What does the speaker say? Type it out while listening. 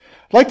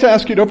I'd like to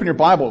ask you to open your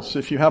Bibles,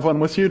 if you have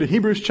one with you, to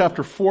Hebrews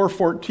chapter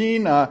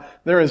 4:14.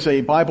 There is a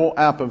Bible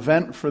app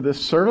event for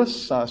this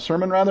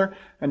sermon,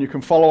 and you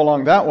can follow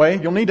along that way.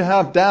 You'll need to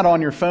have data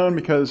on your phone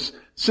because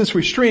since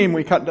we stream,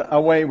 we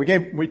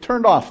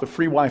turned off the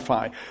free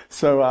Wi-Fi.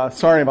 So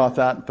sorry about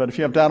that, but if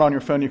you have data on your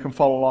phone, you can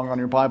follow along on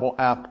your Bible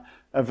app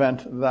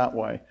event that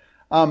way.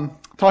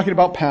 Talking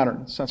about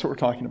patterns, that's what we're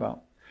talking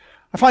about.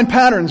 I find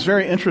patterns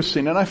very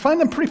interesting, and I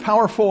find them pretty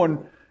powerful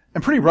and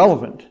pretty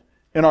relevant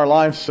in our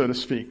lives, so to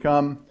speak.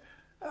 I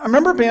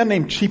remember a band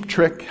named Cheap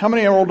Trick. How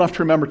many are old enough to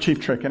remember Cheap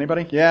Trick?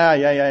 Anybody?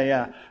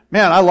 Yeah.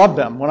 Man, I loved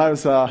them. When I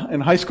was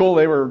in high school,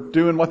 they were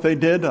doing what they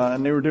did,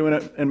 and they were doing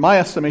it, in my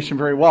estimation,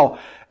 very well.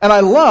 And I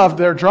loved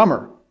their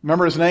drummer.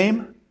 Remember his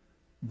name?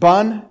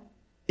 Bun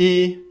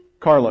E.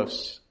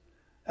 Carlos.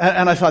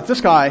 And I thought,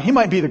 this guy, he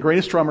might be the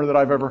greatest drummer that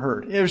I've ever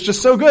heard. It was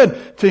just so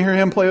good to hear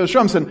him play those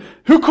drums. And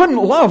who couldn't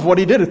love what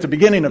he did at the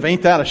beginning of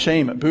Ain't That a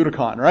Shame at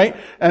Budokan, right?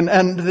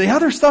 And the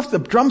other stuff, the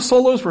drum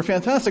solos were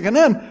fantastic. And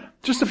then,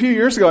 just a few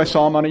years ago, I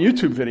saw him on a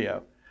YouTube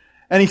video.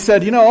 And he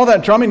said, all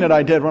that drumming that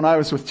I did when I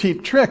was with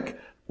Cheap Trick,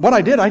 what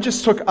I did, I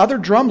just took other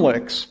drum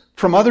licks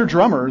from other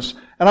drummers,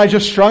 and I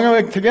just strung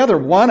them together,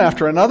 one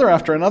after another,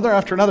 after another,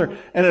 after another.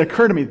 And it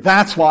occurred to me,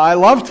 that's why I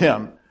loved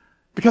him.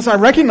 Because I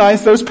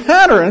recognized those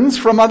patterns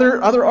from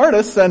other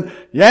artists, and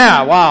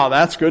wow,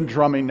 that's good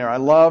drumming there. I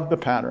love the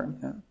pattern.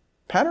 Yeah.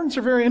 Patterns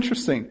are very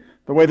interesting,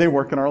 the way they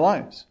work in our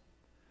lives.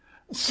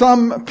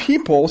 Some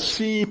people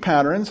see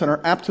patterns and are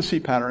apt to see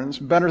patterns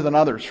better than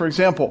others. For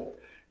example,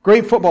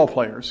 great football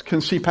players can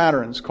see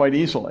patterns quite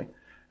easily.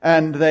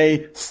 And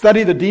they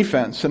study the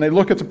defense, and they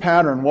look at the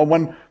pattern. Well,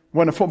 when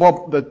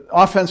the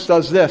offense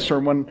does this, or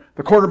when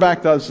the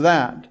quarterback does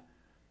that.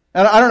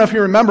 And I don't know if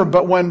you remember,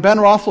 but when Ben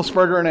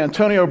Roethlisberger and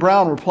Antonio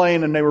Brown were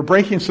playing and they were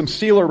breaking some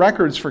Steeler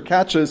records for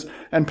catches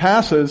and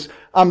passes,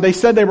 they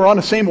said they were on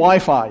the same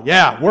Wi-Fi.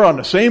 Yeah, we're on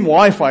the same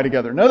Wi-Fi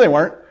together. No, they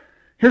weren't.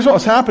 Here's what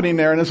was happening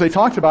there, and as they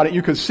talked about it,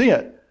 you could see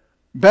it.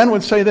 Ben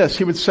would say this.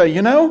 He would say,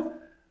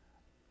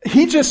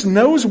 he just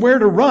knows where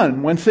to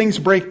run when things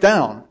break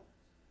down,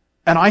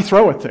 and I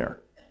throw it there.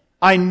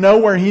 I know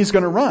where he's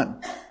going to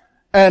run.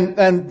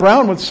 And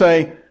Brown would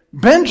say,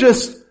 Ben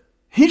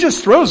he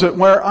just throws it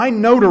where I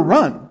know to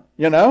run.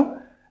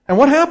 And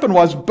what happened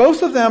was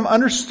both of them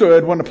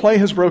understood when the play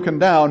has broken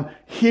down,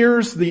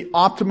 here's the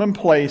optimum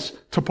place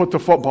to put the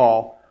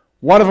football.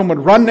 One of them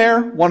would run there,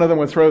 one of them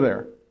would throw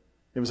there.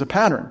 It was a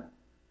pattern,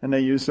 and they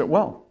used it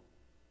well.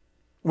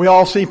 We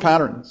all see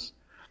patterns.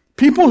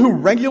 People who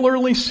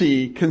regularly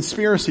see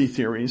conspiracy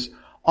theories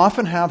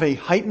often have a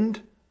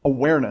heightened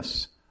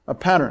awareness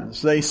of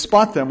patterns. They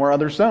spot them where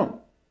others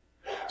don't.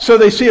 So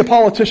they see a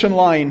politician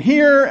lying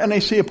here, and they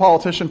see a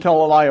politician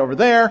tell a lie over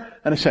there,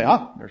 and they say,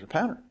 there's a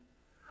pattern.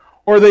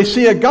 Or they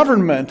see a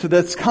government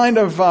that's kind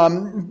of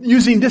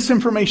using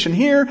disinformation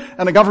here,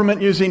 and a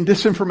government using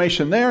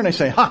disinformation there, and they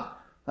say,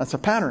 that's a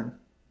pattern.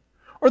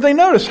 Or they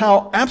notice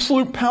how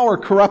absolute power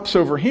corrupts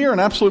over here,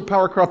 and absolute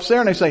power corrupts there,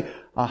 and they say,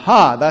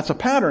 that's a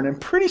pattern. And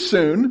pretty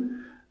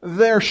soon,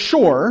 they're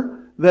sure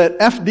that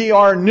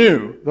FDR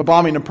knew the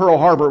bombing of Pearl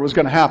Harbor was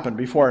going to happen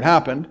before it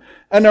happened.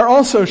 And they're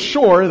also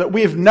sure that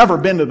we've never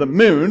been to the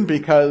moon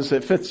because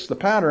it fits the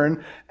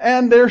pattern.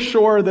 And they're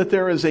sure that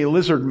there is a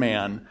lizard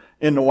man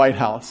in the White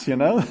House,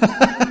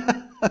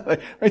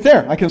 Right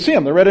there. I can see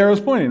him. The red arrow's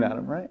pointing at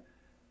him, right?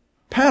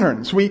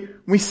 Patterns. We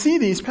see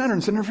these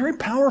patterns, and they're very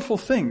powerful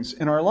things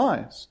in our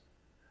lives.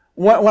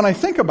 When I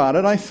think about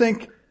it, I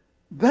think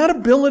that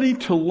ability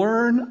to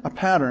learn a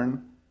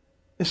pattern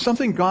is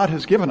something God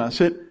has given us.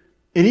 It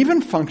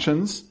even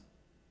functions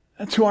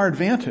to our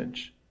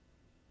advantage.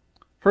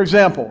 For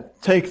example,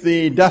 take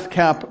the death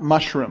cap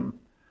mushroom.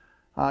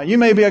 You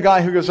may be a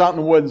guy who goes out in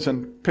the woods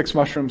and picks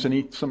mushrooms and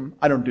eats them.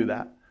 I don't do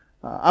that.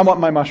 I want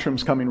my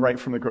mushrooms coming right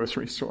from the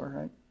grocery store,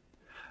 right?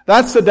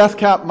 That's the death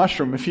cap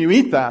mushroom. If you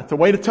eat that, the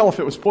way to tell if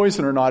it was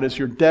poison or not is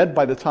you're dead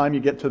by the time you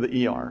get to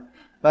the ER.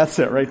 That's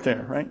it right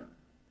there, right?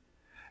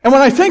 And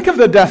when I think of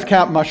the death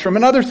cap mushroom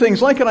and other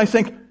things like it, I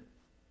think,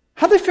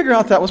 how'd they figure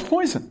out that was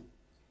poison?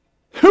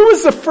 Who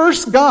was the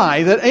first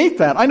guy that ate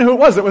that? I know who it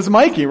was. It was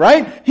Mikey,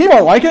 right? He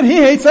won't like it. He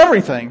hates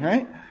everything,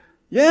 right?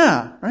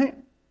 Yeah, right?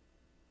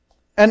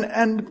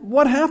 And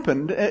what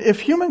happened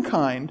if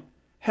humankind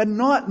had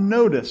not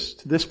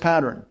noticed this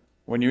pattern?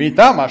 When you eat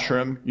that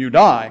mushroom, you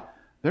die.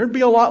 There'd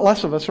be a lot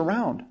less of us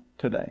around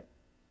today.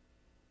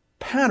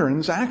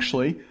 Patterns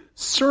actually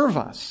serve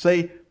us.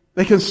 They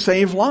can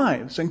save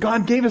lives. And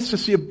God gave us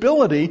the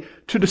ability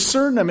to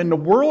discern them in the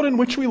world in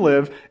which we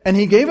live. And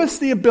He gave us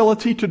the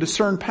ability to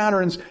discern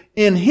patterns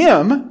in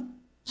Him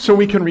so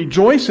we can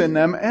rejoice in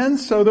them and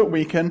so that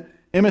we can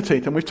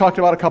imitate them. We've talked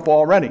about a couple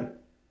already.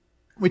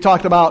 We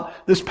talked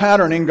about this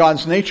pattern in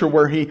God's nature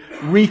where He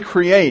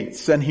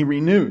recreates and He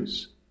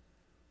renews.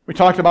 We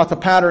talked about the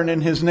pattern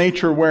in His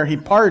nature where He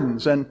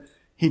pardons and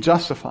He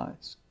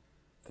justifies.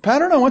 The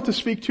pattern I want to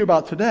speak to you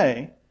about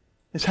today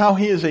is how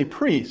He is a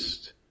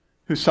priest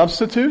who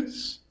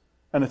substitutes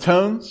and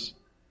atones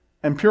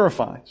and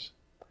purifies.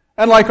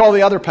 And like all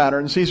the other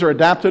patterns, these are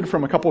adapted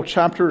from a couple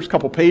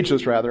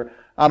pages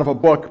out of a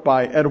book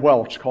by Ed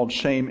Welch called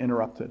Shame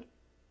Interrupted.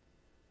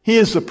 He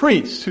is the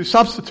priest who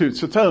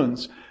substitutes,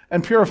 atones,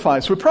 and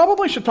purifies. We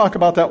probably should talk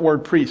about that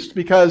word priest,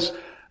 because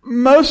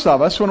most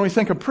of us, when we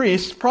think of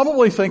priest,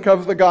 probably think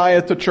of the guy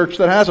at the church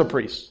that has a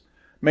priest.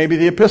 Maybe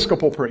the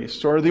Episcopal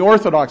priest, or the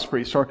Orthodox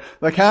priest, or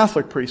the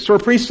Catholic priest, or a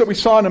priest that we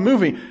saw in a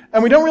movie.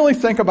 And we don't really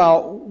think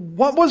about,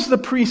 what was the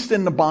priest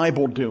in the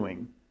Bible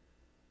doing?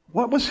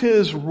 What was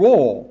his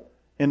role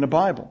in the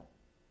Bible?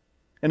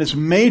 And his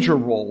major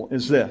role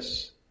is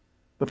this.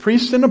 The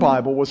priest in the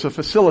Bible was a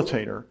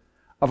facilitator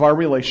of our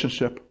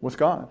relationship with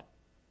God.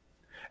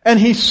 And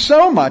he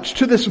so much,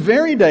 to this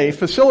very day,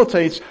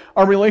 facilitates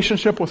our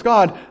relationship with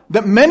God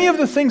that many of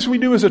the things we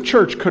do as a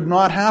church could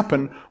not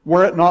happen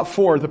were it not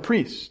for the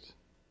priest.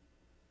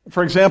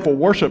 For example,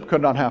 worship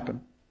could not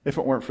happen if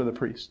it weren't for the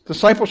priest.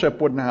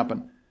 Discipleship wouldn't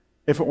happen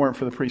if it weren't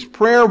for the priest.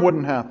 Prayer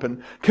wouldn't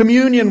happen.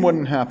 Communion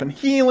wouldn't happen.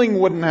 Healing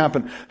wouldn't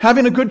happen.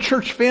 Having a good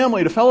church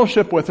family to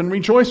fellowship with and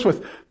rejoice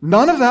with,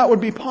 none of that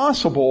would be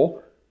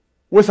possible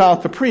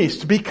without the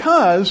priest,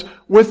 because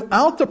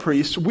without the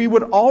priest, we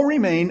would all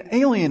remain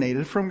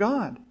alienated from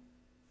God.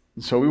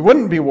 And so we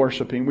wouldn't be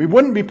worshiping, we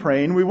wouldn't be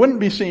praying, we wouldn't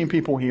be seeing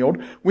people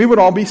healed. We would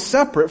all be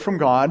separate from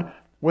God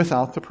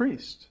without the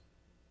priest.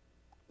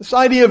 This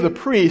idea of the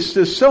priest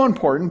is so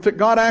important that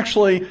God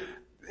actually,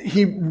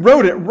 He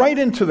wrote it right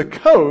into the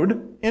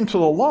code, into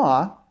the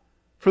law,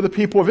 for the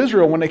people of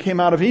Israel when they came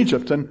out of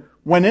Egypt and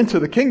went into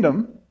the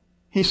kingdom.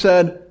 He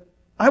said,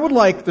 I would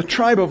like the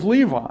tribe of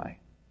Levi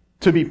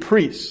to be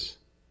priests.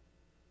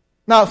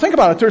 Now, think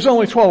about it. There's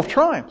only 12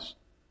 tribes.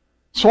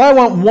 So I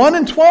want 1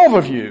 in 12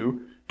 of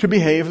you to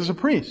behave as a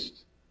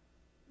priest.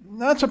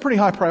 That's a pretty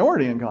high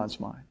priority in God's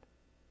mind.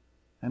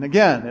 And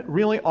again, it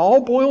really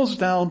all boils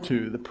down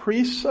to the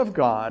priests of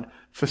God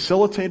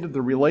facilitated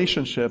the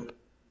relationship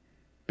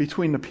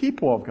between the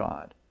people of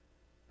God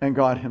and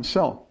God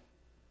Himself.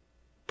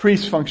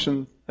 Priests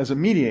function as a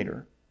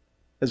mediator,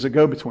 as a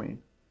go-between,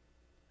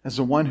 as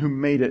the one who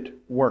made it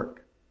work.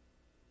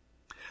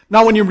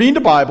 Now, when you read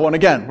the Bible, and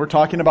again, we're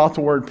talking about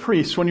the word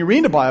priest, when you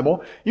read the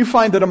Bible, you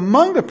find that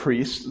among the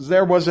priests,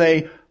 there was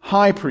a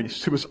high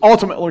priest who was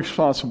ultimately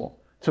responsible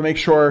to make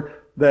sure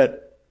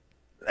that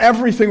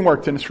everything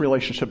worked in this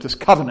relationship, this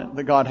covenant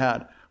that God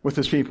had with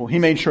His people. He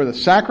made sure that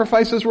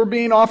sacrifices were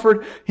being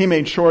offered. He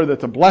made sure that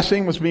the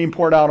blessing was being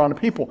poured out on the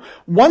people.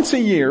 Once a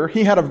year,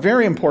 he had a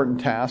very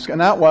important task, and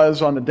that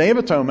was on the Day of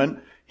Atonement,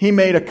 he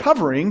made a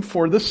covering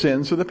for the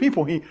sins of the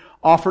people. He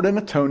offered an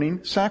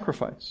atoning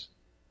sacrifice.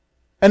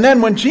 And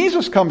then when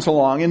Jesus comes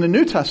along in the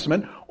New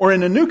Testament or in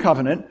the New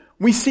Covenant,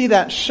 we see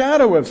that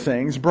shadow of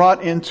things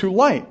brought into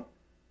light,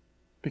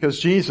 because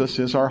Jesus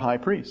is our high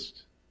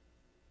priest.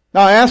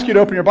 Now, I ask you to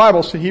open your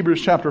Bibles to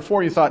Hebrews chapter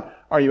 4. You thought,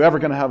 are you ever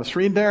going to have us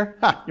read there?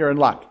 Ha, you're in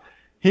luck.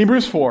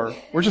 Hebrews 4,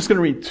 we're just going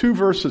to read 2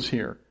 verses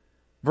here,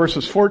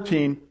 verses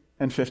 14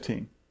 and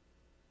 15.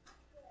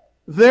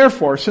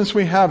 Therefore, since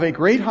we have a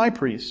great high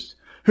priest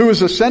who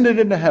is ascended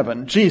into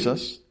heaven,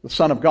 Jesus, the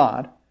Son of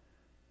God,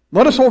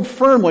 let us hold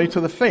firmly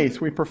to the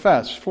faith we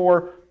profess,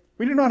 for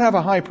we do not have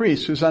a high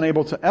priest who's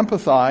unable to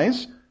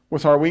empathize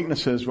with our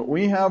weaknesses, but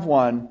we have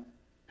one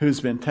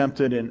who's been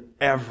tempted in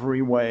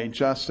every way,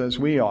 just as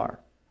we are.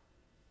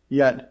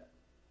 Yet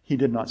He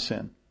did not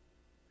sin.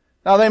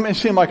 Now, that may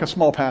seem like a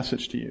small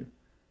passage to you,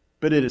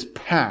 but it is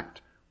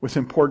packed with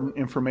important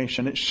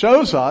information. It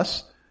shows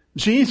us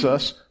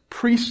Jesus'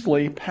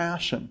 priestly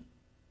passion,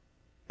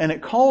 and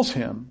it calls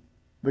Him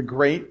the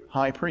great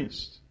high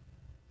priest.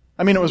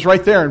 I mean, it was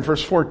right there in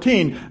verse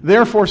 14.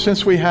 Therefore,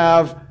 since we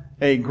have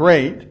a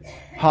great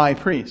high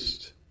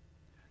priest.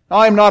 Now,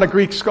 I am not a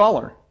Greek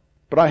scholar,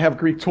 but I have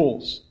Greek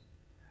tools.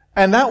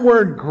 And that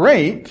word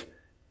great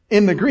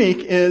in the Greek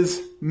is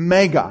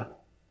mega.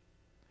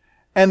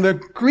 And the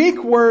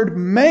Greek word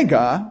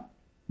mega,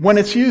 when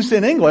it's used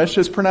in English,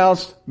 is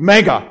pronounced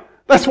mega.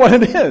 That's what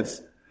it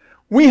is.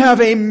 We have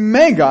a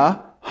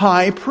mega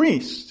high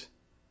priest.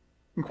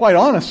 And quite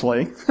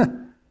honestly,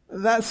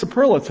 that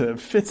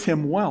superlative fits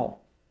Him well,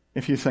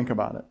 if you think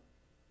about it.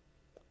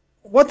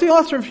 What the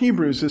author of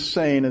Hebrews is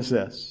saying is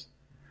this.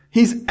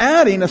 He's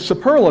adding a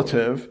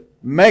superlative,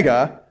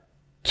 mega,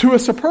 to a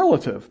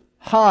superlative,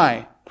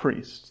 high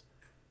priest.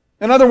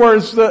 In other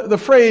words, the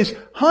phrase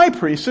high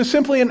priest is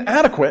simply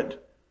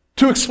inadequate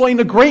to explain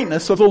the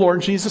greatness of the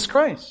Lord Jesus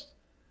Christ.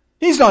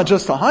 He's not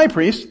just a high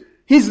priest,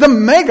 He's the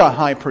mega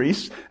high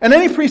priest, and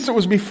any priest that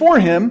was before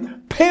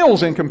Him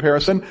pales in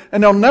comparison,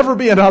 and there'll never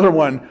be another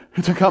one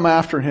to come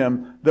after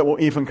Him that will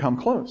even come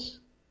close.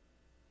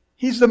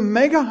 He's the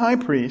mega high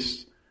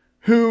priest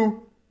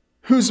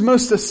whose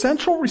most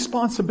essential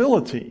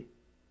responsibility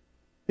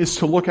is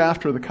to look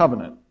after the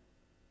covenant,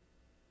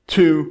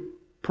 to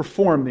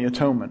perform the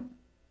atonement.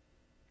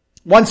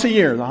 Once a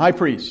year, the high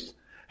priest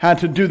had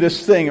to do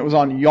this thing. It was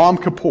on Yom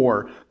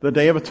Kippur, the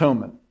Day of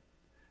Atonement.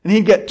 And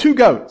he'd get 2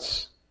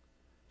 goats,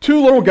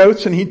 2 little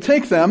goats, and he'd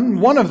take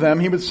them. One of them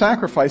he would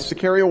sacrifice to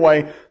carry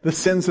away the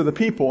sins of the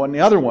people. And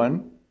the other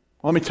one,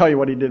 let me tell you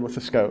what he did with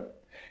this goat.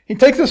 He'd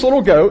take this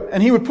little goat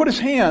and he would put his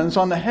hands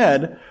on the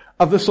head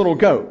of this little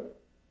goat.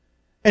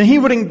 And he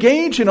would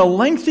engage in a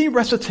lengthy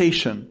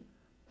recitation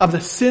of the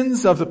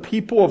sins of the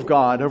people of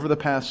God over the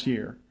past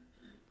year.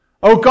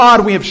 Oh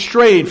God, we have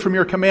strayed from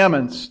your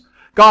commandments.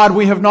 God,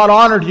 we have not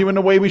honored you in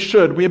the way we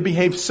should. We have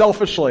behaved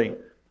selfishly.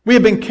 We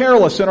have been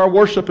careless in our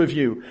worship of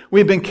you. We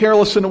have been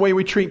careless in the way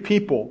we treat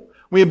people.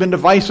 We have been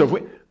divisive.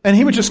 And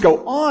he would just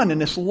go on in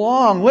this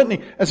long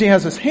litany as he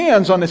has his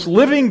hands on this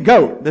living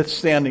goat that's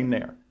standing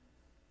there.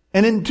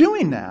 And in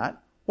doing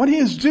that, what he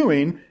is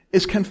doing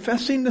is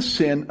confessing the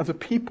sin of the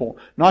people,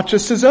 not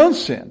just his own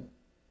sin,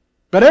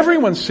 but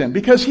everyone's sin,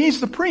 because he's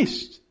the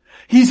priest.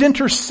 He's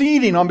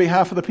interceding on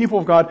behalf of the people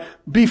of God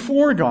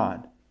before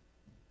God.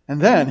 And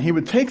then he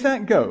would take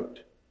that goat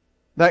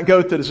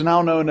that is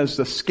now known as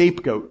the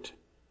scapegoat.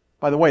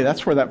 By the way,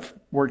 that's where that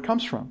word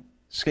comes from,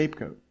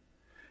 scapegoat.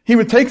 He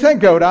would take that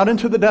goat out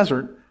into the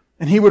desert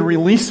and he would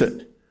release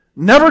it,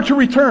 never to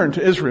return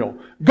to Israel.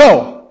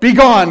 Go, be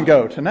gone,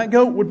 goat. And that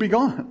goat would be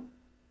gone.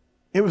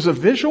 It was a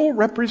visual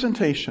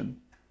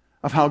representation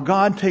of how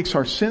God takes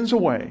our sins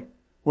away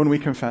when we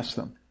confess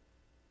them.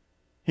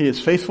 He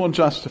is faithful and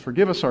just to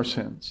forgive us our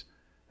sins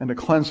and to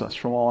cleanse us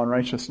from all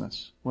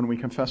unrighteousness when we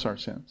confess our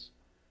sins.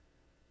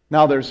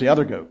 Now there's the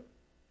other goat.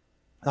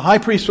 The high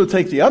priest would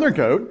take the other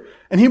goat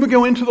and he would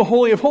go into the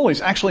Holy of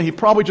Holies. Actually, he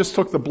probably just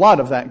took the blood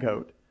of that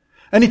goat.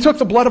 And he took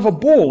the blood of a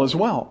bull as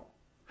well.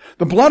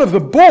 The blood of the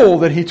bull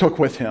that he took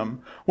with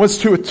him was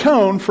to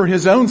atone for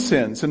his own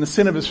sins and the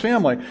sin of his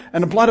family.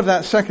 And the blood of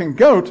that second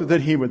goat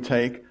that he would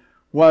take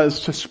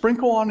was to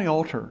sprinkle on the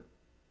altar,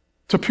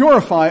 to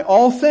purify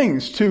all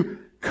things, to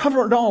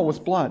cover it all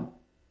with blood.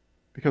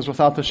 Because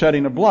without the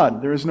shedding of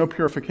blood, there is no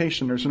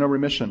purification, there's no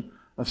remission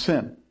of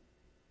sin.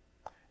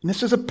 And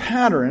this is a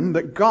pattern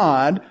that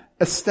God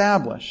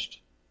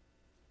established.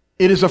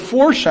 It is a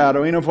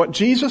foreshadowing of what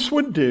Jesus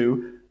would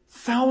do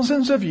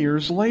thousands of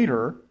years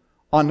later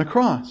on the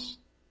cross.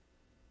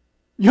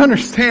 You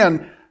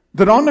understand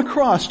that on the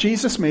cross,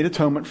 Jesus made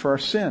atonement for our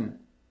sin.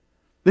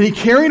 That he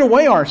carried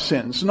away our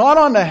sins, not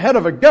on the head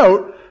of a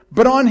goat,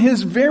 but on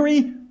his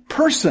very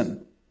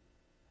person.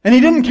 And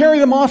he didn't carry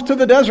them off to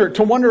the desert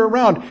to wander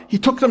around. He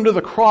took them to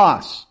the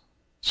cross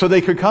so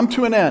they could come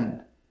to an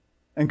end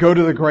and go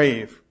to the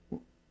grave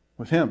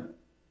with him.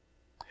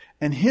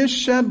 And his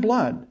shed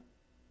blood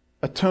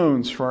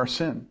atones for our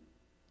sin,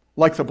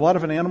 like the blood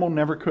of an animal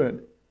never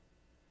could.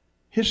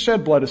 His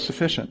shed blood is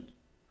sufficient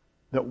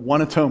that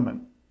one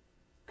atonement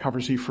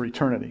covers you for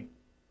eternity.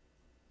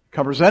 It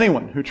covers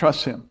anyone who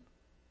trusts him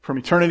from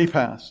eternity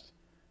past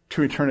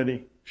to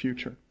eternity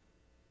future.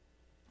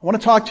 I want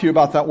to talk to you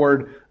about that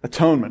word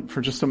atonement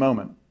for just a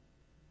moment.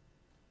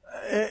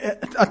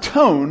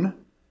 Atone,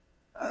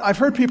 I've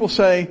heard people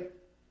say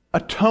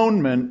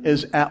atonement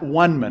is at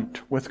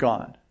one-ment with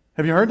God.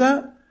 Have you heard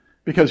that?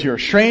 Because you're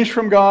estranged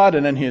from God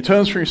and then he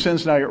atones for your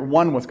sins, now you're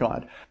one with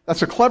God.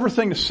 That's a clever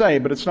thing to say,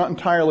 but it's not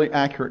entirely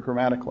accurate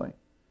grammatically.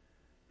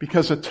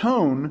 Because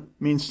atone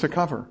means to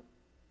cover.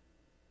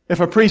 If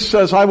a priest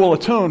says, I will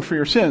atone for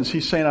your sins,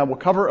 he's saying, I will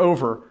cover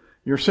over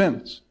your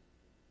sins.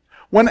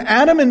 When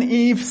Adam and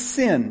Eve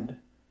sinned,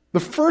 the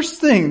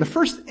first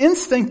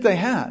instinct they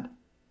had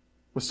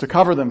was to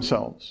cover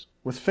themselves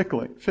with fig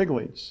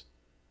leaves.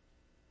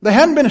 They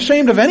hadn't been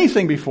ashamed of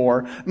anything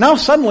before. Now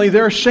suddenly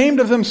they're ashamed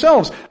of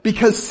themselves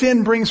because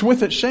sin brings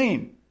with it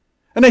shame.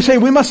 And they say,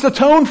 we must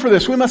atone for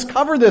this. We must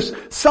cover this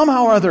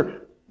somehow or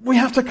other. We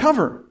have to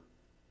cover.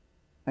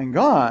 And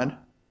God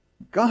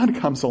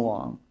comes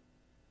along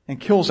and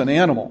kills an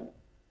animal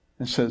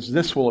and says,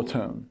 this will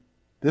atone.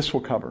 This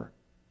will cover.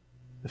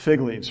 The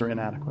fig leaves are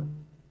inadequate.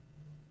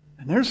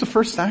 And there's the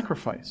first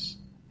sacrifice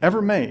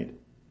ever made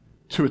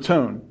to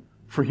atone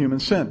for human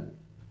sin.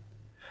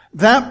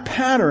 That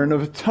pattern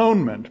of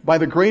atonement by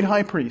the great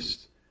high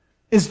priest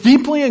is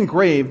deeply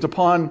engraved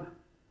upon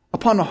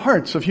the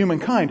hearts of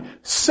humankind.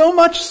 So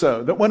much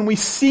so that when we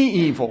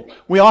see evil,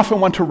 we often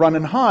want to run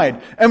and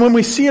hide. And when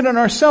we see it in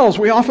ourselves,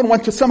 we often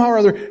want to somehow or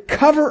other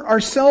cover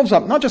ourselves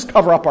up. Not just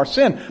cover up our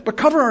sin, but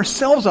cover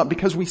ourselves up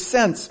because we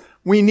sense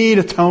we need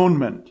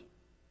atonement.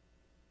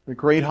 The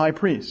great high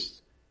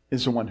priest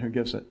is the one who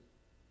gives it.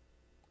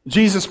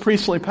 Jesus'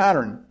 priestly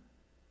pattern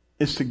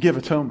is to give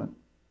atonement.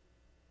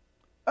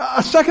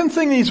 A second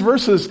thing these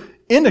verses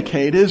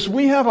indicate is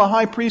we have a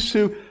high priest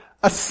who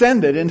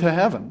ascended into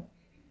heaven.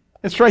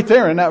 It's right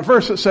there in that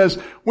verse. It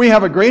says, we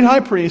have a great high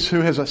priest who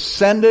has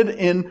ascended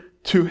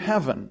into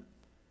heaven.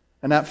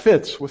 And that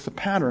fits with the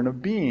pattern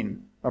of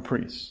being a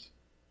priest.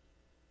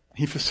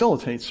 He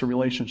facilitates the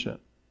relationship.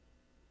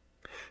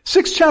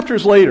 6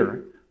 chapters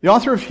later, the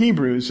author of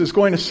Hebrews is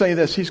going to say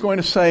this. He's going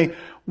to say,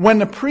 when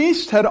the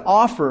priest had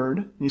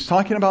offered, he's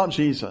talking about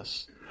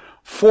Jesus,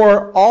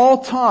 for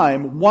all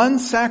time one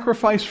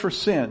sacrifice for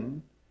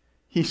sin,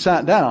 he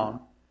sat down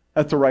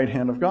at the right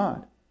hand of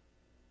God.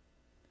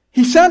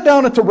 He sat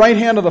down at the right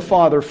hand of the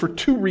Father for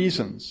 2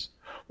 reasons.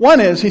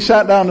 One is he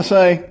sat down to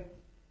say,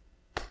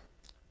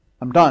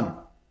 I'm done.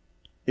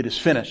 It is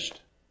finished.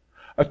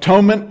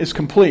 Atonement is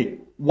complete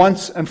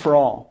once and for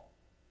all.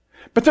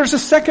 But there's a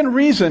second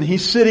reason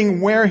he's sitting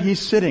where he's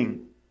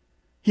sitting.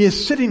 He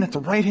is sitting at the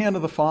right hand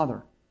of the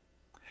Father.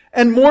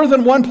 And more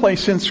than one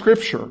place in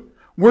Scripture,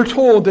 we're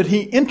told that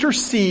he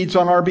intercedes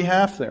on our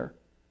behalf there.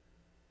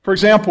 For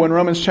example, in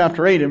Romans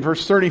chapter 8, in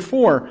verse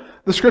 34,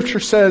 the scripture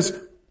says,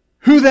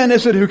 "Who then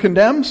is it who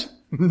condemns?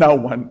 No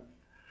one.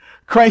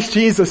 Christ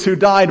Jesus, who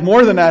died,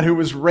 more than that, who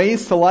was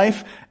raised to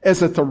life,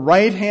 is at the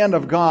right hand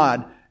of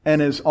God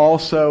and is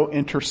also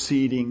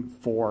interceding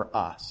for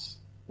us."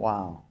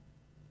 Wow.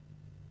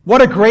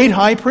 What a great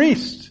high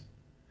priest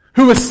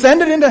who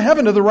ascended into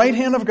heaven to the right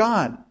hand of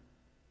God.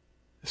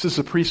 This is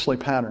the priestly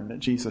pattern that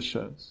Jesus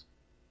shows.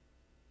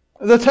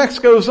 The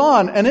text goes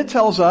on and it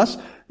tells us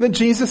that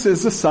Jesus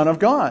is the Son of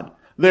God.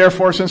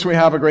 Therefore, since we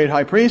have a great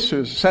high priest who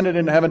has ascended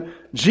into heaven,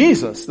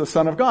 Jesus, the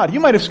Son of God. You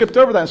might have skipped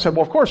over that and said,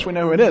 well, of course we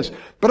know who it is.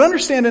 But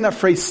understand in that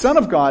phrase, Son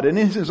of God, in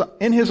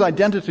his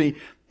identity,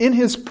 in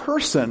his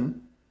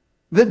person,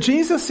 that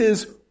Jesus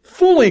is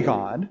fully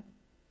God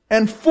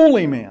and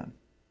fully man.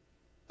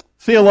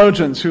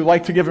 Theologians who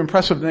like to give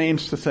impressive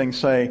names to things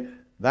say,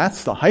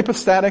 that's the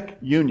hypostatic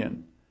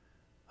union.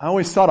 I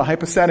always thought a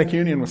hypostatic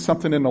union was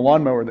something in the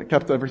lawnmower that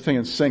kept everything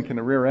in sync in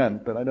the rear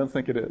end, but I don't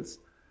think it is.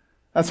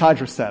 That's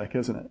hydrostatic,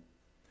 isn't it?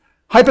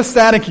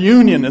 Hypostatic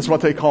union is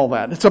what they call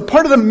that. It's a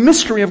part of the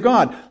mystery of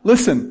God.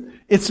 Listen,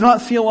 it's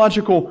not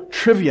theological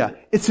trivia.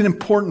 It's an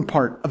important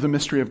part of the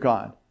mystery of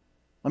God.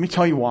 Let me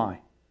tell you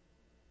why.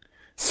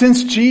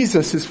 Since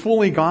Jesus is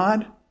fully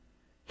God,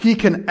 he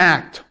can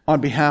act on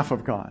behalf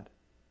of God.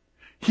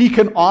 He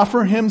can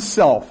offer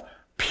himself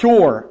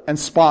pure and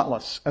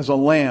spotless as a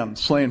lamb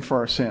slain for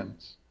our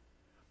sins.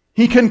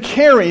 He can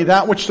carry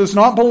that which does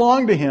not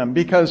belong to him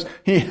because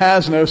he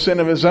has no sin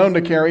of his own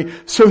to carry,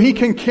 so he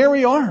can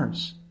carry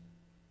ours.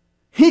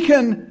 He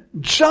can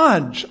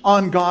judge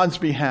on God's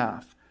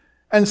behalf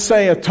and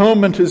say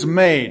atonement is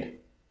made.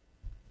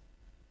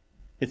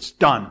 It's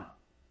done.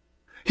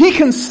 He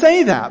can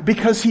say that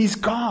because he's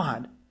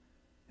God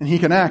and he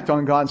can act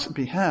on God's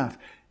behalf.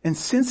 And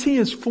since he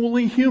is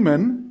fully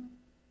human,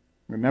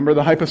 remember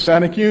the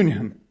hypostatic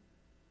union,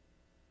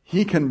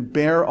 he can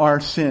bear our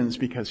sins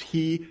because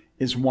he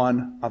is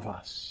one of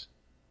us.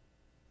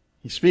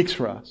 He speaks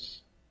for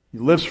us. He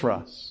lives for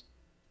us.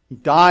 He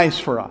dies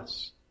for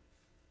us.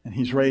 And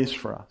he's raised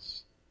for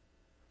us.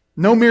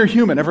 No mere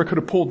human ever could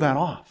have pulled that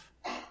off.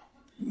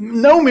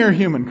 No mere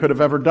human could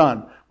have ever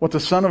done what the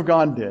Son of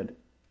God did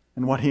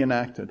and what he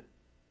enacted.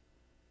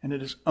 And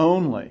it is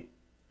only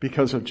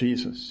because of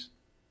Jesus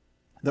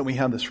that we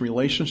have this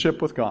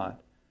relationship with God.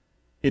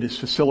 It is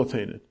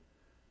facilitated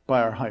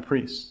by our high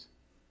priest.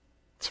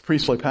 It's a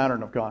priestly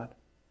pattern of God.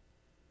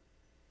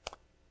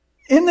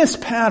 In this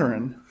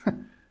pattern,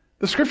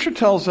 the scripture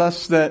tells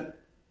us that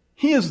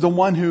he is the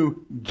one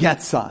who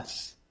gets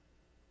us.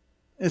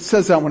 It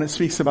says that when it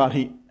speaks about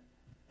he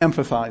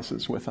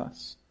empathizes with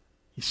us.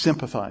 He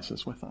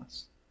sympathizes with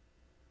us.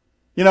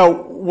 You know,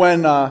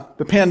 when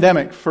the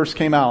pandemic first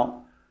came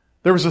out,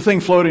 there was a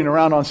thing floating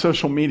around on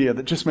social media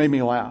that just made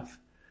me laugh.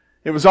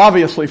 It was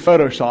obviously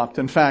photoshopped.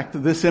 In fact,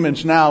 this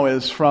image now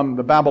is from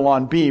the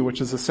Babylon Bee, which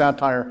is a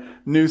satire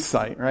news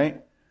site,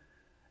 right?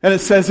 And it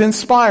says,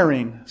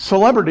 inspiring,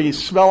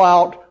 celebrities spell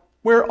out,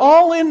 "We're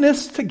all in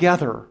this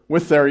together,"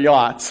 with their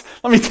yachts.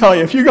 Let me tell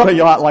you, if you got a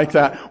yacht like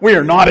that, we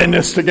are not in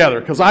this together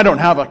because I don't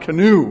have a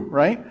canoe,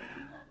 right?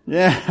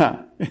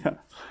 Yeah.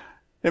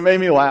 It made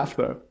me laugh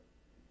though.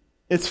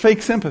 It's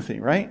fake sympathy,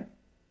 right?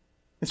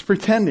 It's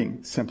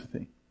pretending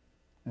sympathy.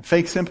 And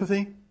fake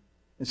sympathy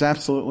is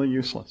absolutely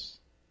useless.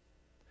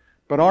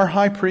 But our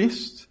high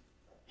priest,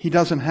 he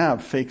doesn't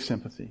have fake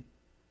sympathy.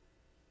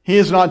 He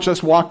has not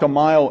just walked a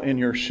mile in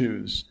your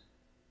shoes.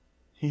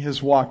 He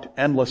has walked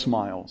endless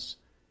miles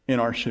in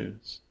our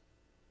shoes.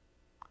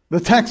 The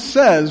text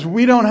says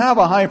we don't have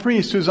a high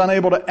priest who's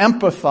unable to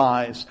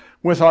empathize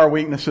with our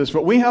weaknesses,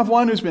 but we have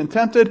one who's been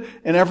tempted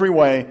in every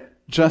way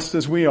just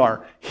as we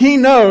are. He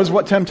knows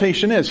what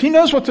temptation is. He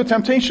knows what the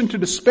temptation to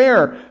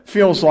despair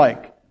feels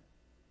like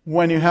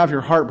when you have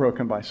your heart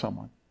broken by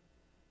someone.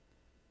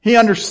 He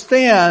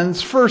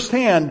understands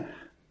firsthand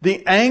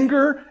the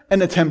anger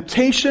and the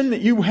temptation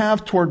that you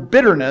have toward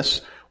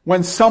bitterness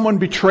when someone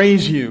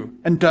betrays you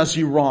and does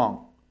you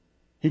wrong.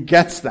 He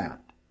gets that.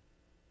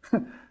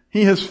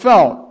 He has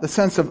felt the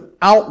sense of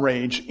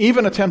outrage,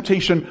 even a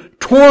temptation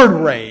toward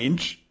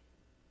rage,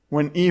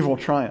 when evil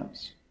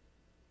triumphs.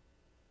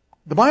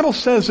 The Bible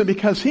says that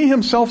because he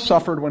himself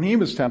suffered when he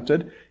was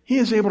tempted, he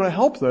is able to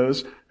help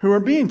those who are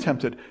being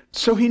tempted.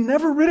 So he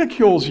never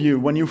ridicules you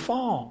when you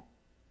fall.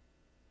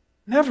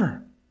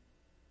 Never.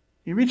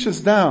 He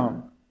reaches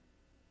down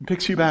and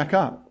picks you back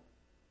up.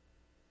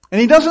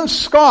 And he doesn't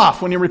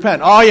scoff when you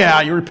repent. Oh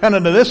yeah, you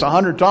repented of this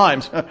 100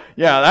 times.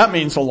 Yeah, that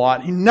means a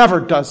lot. He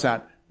never does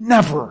that.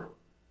 Never.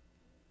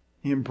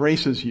 He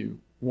embraces you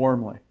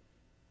warmly.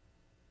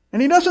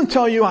 And he doesn't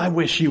tell you, I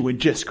wish you would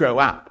just grow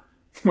up,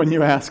 when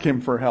you ask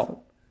him for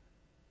help.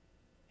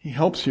 He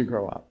helps you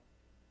grow up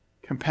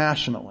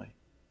compassionately.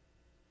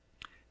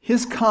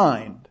 His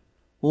kind,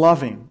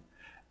 loving,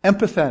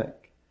 empathetic,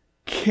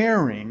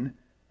 caring,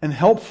 and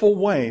helpful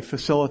way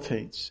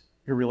facilitates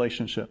your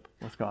relationship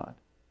with God.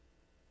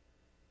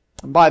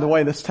 And by the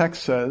way, this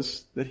text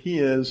says that he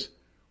is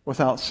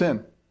without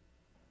sin.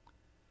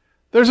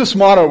 There's this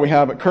motto we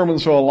have at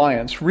Kerwinsville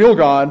Alliance: real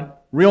God,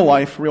 real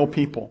life, real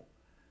people.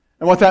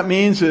 And what that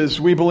means is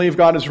we believe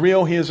God is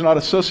real. He is not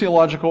a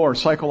sociological or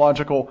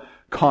psychological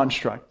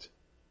construct.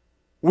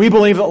 We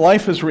believe that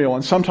life is real,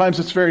 and sometimes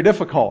it's very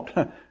difficult,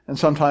 and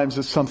sometimes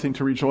it's something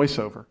to rejoice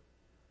over.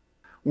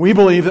 We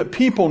believe that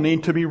people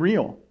need to be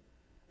real.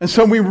 And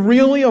so we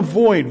really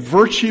avoid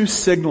virtue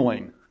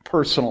signaling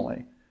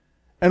personally.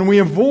 And we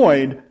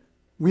avoid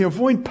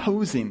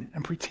posing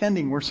and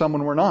pretending we're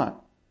someone we're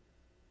not.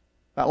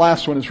 That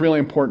last one is really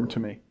important to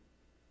me.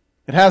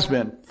 It has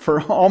been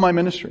for all my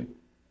ministry.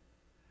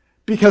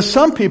 Because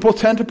some people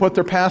tend to put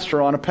their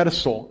pastor on a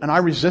pedestal, and I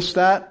resist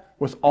that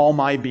with all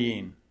my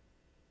being.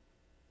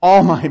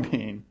 All my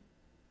being.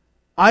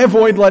 I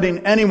avoid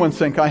letting anyone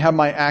think I have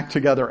my act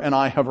together and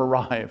I have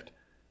arrived,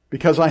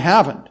 because I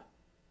haven't,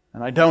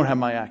 and I don't have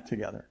my act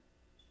together.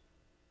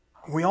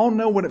 We all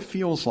know what it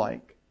feels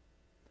like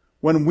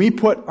when we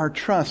put our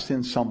trust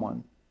in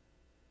someone,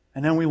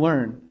 and then we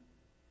learn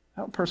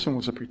that person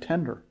was a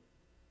pretender.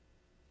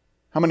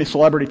 How many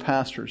celebrity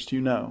pastors do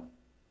you know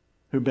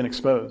who've been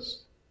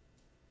exposed?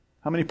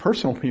 How many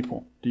personal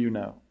people do you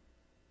know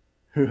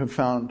who you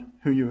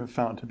have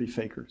found to be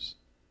fakers?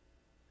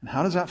 And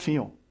how does that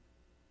feel?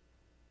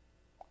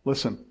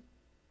 Listen,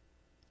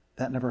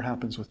 that never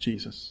happens with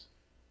Jesus.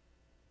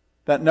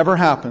 That never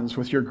happens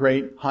with your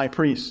great high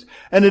priest.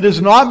 And it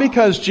is not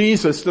because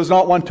Jesus does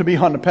not want to be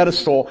on the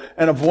pedestal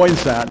and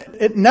avoids that.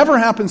 It never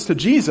happens to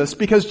Jesus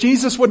because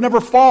Jesus would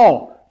never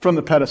fall from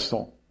the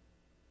pedestal.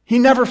 He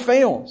never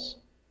fails.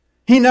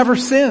 He never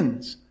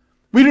sins.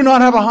 We do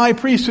not have a high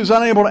priest who's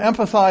unable to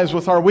empathize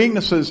with our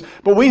weaknesses,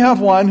 but we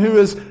have one who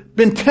has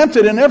been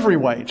tempted in every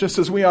way, just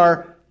as we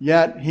are,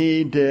 yet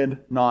he did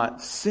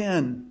not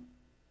sin,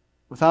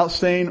 without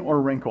stain or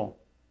wrinkle,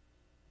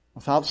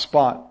 without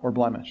spot or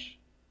blemish.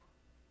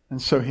 And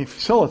so he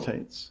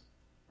facilitates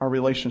our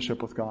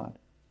relationship with God.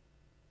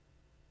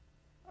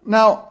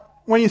 Now,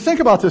 when you think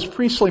about this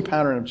priestly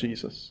pattern of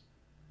Jesus,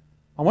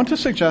 I want to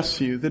suggest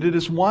to you that it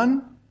is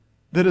one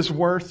that is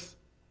worth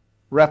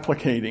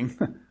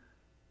replicating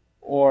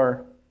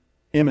or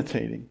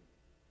imitating.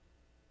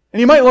 And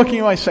you might look and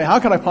you might say, how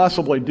could I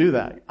possibly do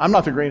that? I'm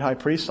not the great high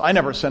priest. I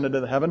never ascended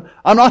to heaven.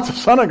 I'm not the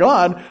Son of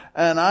God,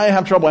 and I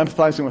have trouble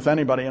empathizing with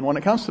anybody. And when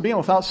it comes to being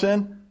without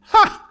sin,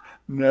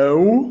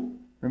 no.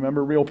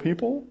 Remember real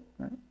people?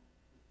 Right?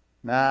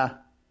 Nah.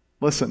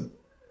 Listen,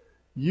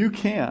 you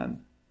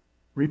can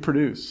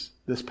reproduce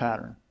this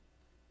pattern.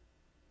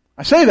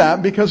 I say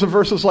that because of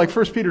verses like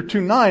 1 Peter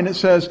 2:9. It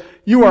says,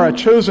 you are a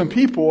chosen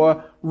people,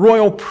 a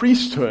royal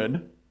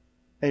priesthood,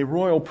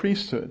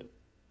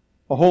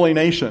 a holy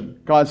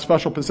nation, God's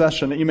special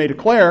possession, that you may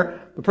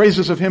declare the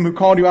praises of him who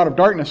called you out of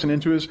darkness and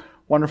into his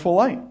wonderful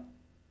light.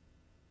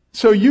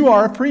 So you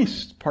are a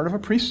priest, part of a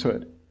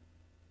priesthood.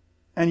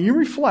 And you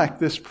reflect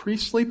this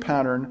priestly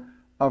pattern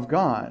of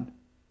God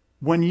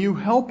when you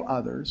help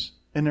others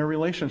in their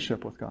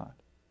relationship with God.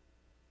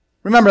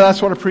 Remember,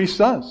 that's what a priest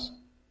does.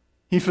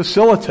 He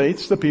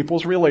facilitates the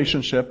people's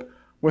relationship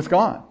with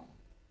God.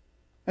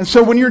 And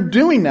so when you're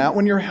doing that,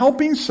 when you're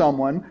helping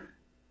someone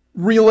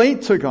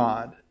relate to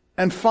God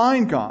and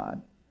find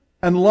God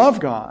and love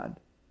God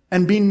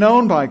and be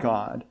known by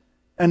God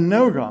and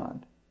know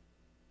God,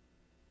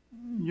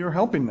 you're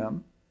helping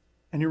them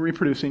and you're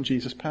reproducing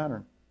Jesus'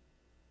 pattern.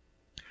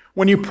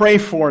 When you pray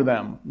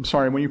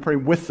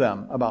with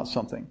them about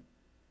something,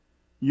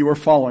 you are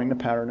following the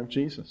pattern of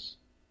Jesus.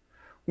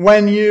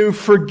 When you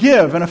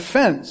forgive an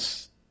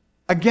offense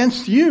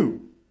against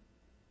you,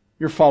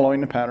 you're following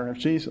the pattern of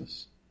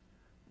Jesus.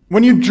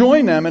 When you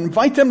join them,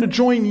 invite them to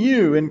join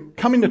you in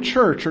coming to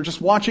church or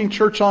just watching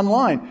church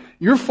online,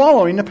 you're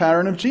following the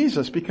pattern of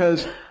Jesus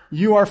because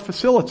you are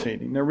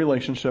facilitating their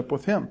relationship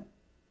with him.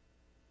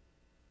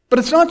 But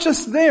it's not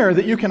just there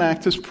that you can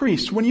act as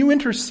priest. When you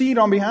intercede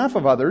on behalf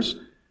of others,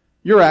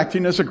 you're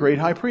acting as a great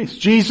high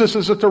priest. Jesus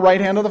is at the right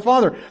hand of the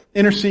Father,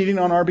 interceding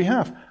on our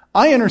behalf.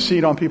 I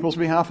intercede on people's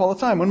behalf all the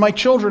time. When my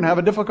children have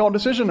a difficult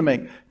decision to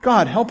make,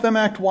 God, help them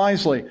act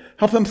wisely.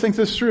 Help them think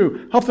this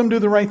through. Help them do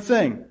the right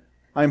thing.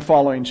 I'm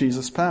following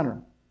Jesus'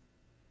 pattern.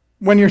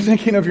 When you're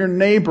thinking of your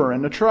neighbor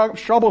and the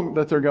trouble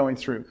that they're going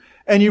through,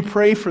 and you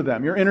pray for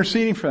them, you're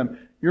interceding for them,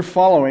 you're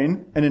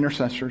following an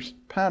intercessor's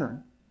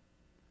pattern.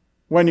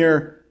 When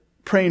you're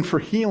praying for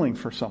healing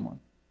for someone,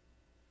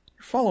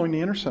 you're following the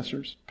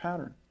intercessor's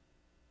pattern.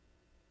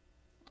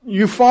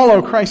 You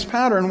follow Christ's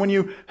pattern when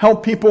you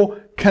help people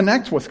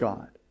connect with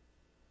God.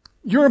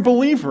 You're a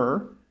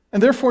believer,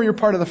 and therefore you're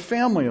part of the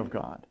family of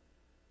God.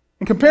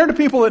 And compared to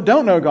people that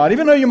don't know God,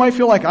 even though you might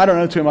feel like, I don't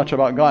know too much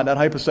about God, that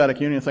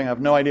hypostatic union thing, I have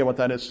no idea what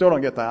that is, still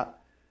don't get that.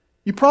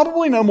 You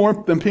probably know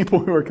more than people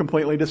who are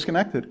completely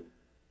disconnected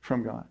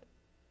from God.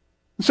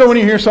 So when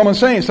you hear someone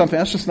saying something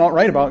that's just not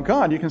right about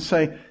God, you can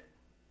say,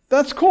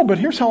 that's cool, but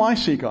here's how I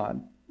see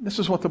God. This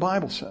is what the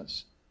Bible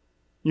says.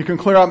 You can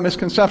clear up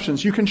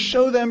misconceptions. You can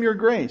show them your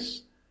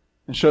grace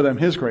and show them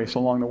his grace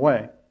along the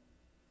way.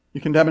 You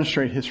can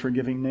demonstrate his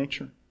forgiving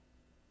nature.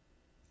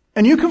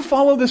 And you can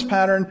follow this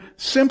pattern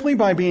simply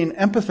by being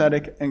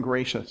empathetic and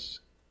gracious.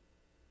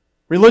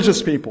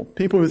 Religious people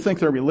who think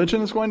their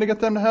religion is going to get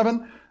them to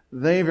heaven,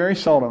 they very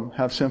seldom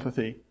have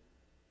sympathy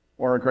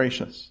or are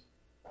gracious.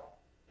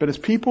 but as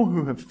people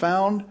who have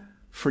found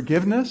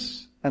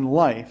forgiveness and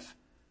life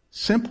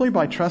simply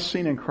by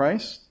trusting in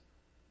Christ,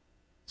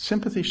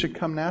 sympathy should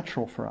come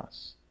natural for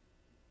us.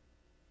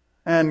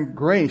 And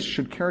grace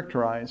should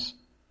characterize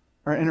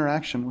our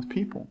interaction with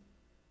people.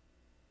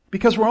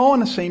 Because we're all on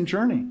the same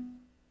journey.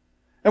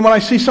 And when I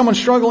see someone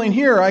struggling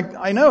here,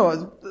 I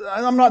know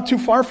I'm not too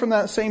far from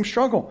that same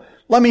struggle.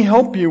 Let me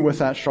help you with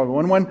that struggle.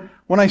 And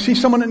when I see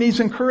someone that needs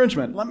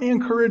encouragement, let me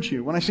encourage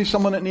you. When I see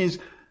someone that needs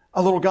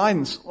a little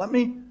guidance, let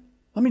me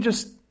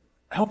just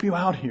help you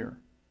out here.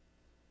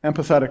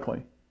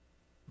 Empathetically,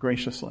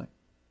 graciously.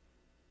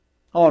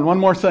 Oh, and one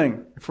more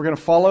thing. If we're going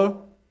to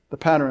follow the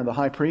pattern of the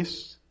high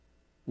priest,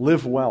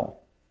 live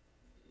well.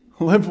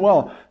 Live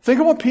well. Think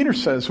of what Peter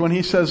says when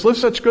he says, live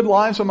such good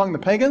lives among the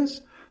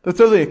pagans, that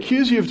though they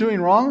accuse you of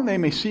doing wrong, they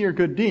may see your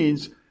good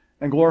deeds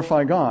and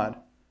glorify God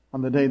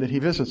on the day that He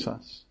visits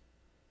us.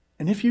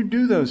 And if you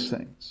do those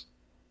things,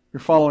 you're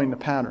following the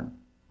pattern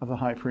of the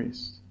high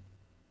priest.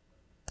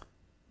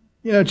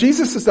 You know,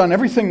 Jesus has done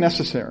everything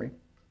necessary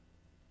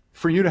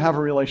for you to have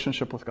a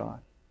relationship with God.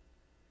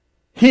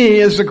 He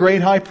is the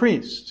great high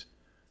priest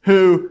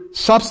who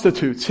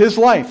substitutes His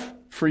life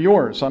for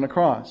yours on the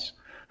cross,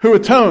 who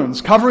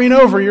atones, covering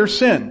over your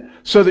sin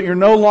so that you're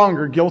no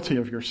longer guilty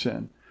of your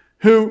sin,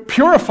 who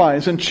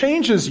purifies and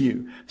changes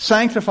you,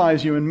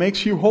 sanctifies you, and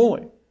makes you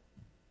holy.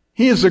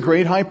 He is the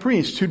great high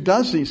priest who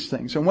does these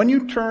things. And when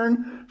you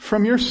turn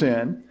from your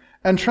sin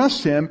and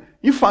trust Him,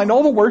 you find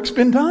all the work's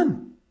been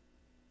done.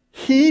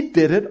 He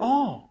did it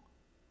all.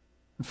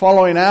 And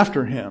following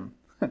after Him,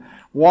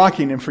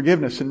 walking in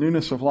forgiveness and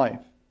newness of life,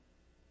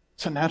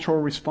 it's a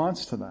natural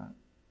response to that.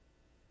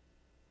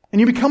 And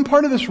you become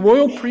part of this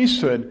royal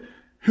priesthood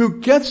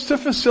who gets to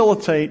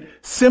facilitate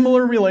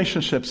similar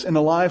relationships in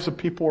the lives of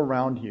people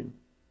around you.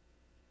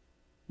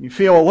 You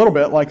feel a little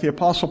bit like the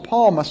Apostle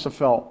Paul must have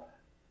felt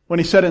when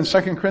he said in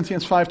 2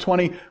 Corinthians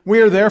 5:20, we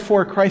are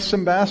therefore Christ's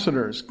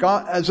ambassadors,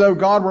 God, as though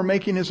God were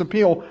making His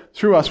appeal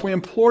through us. We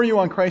implore you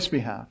on Christ's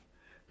behalf,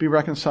 be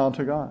reconciled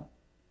to God.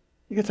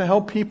 You get to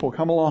help people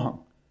come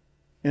along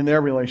in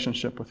their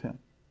relationship with Him.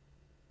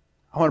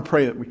 I want to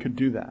pray that we could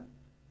do that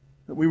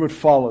we would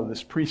follow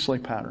this priestly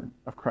pattern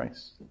of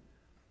Christ.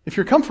 If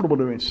you're comfortable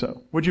doing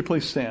so, would you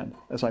please stand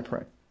as I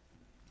pray?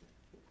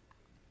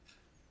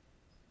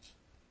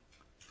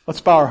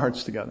 Let's bow our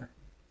hearts together.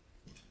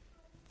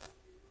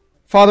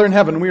 Father in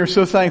heaven, we are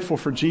so thankful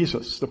for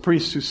Jesus, the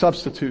priest who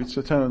substitutes,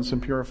 atones,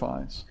 and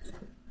purifies.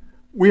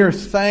 We are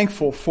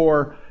thankful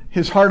for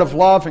His heart of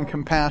love and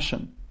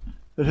compassion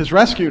that has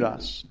rescued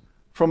us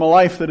from a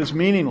life that is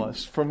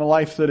meaningless, from a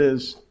life that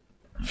is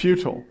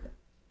futile,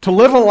 to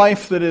live a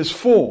life that is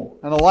full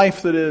and a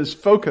life that is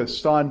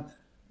focused on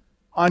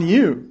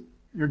you,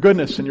 your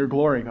goodness and your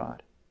glory,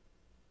 God.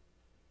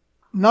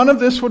 None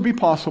of this would be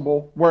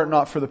possible were it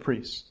not for the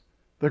priest,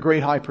 the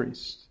great high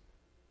priest,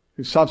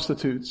 who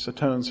substitutes,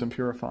 atones, and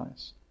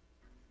purifies.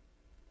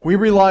 We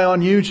rely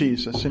on you,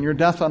 Jesus, and your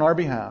death on our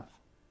behalf.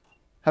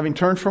 Having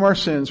turned from our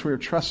sins, we are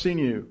trusting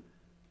you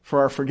for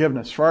our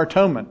forgiveness, for our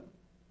atonement.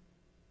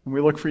 And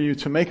we look for you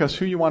to make us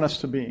who you want us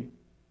to be.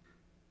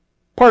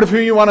 Part of who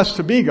you want us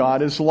to be,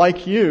 God, is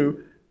like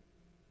you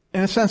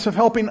in a sense of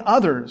helping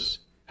others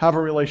have a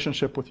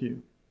relationship with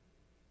you.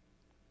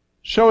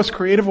 Show us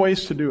creative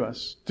ways to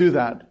do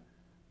that.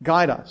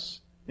 Guide us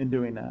in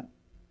doing that.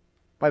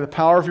 By the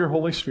power of your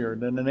Holy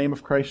Spirit, in the name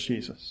of Christ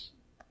Jesus.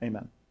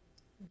 Amen.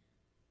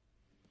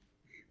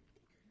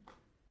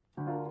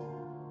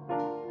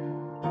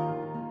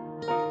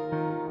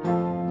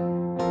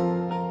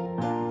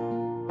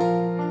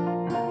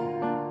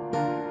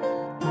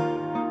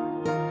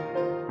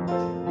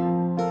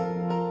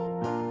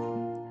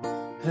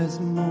 As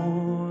more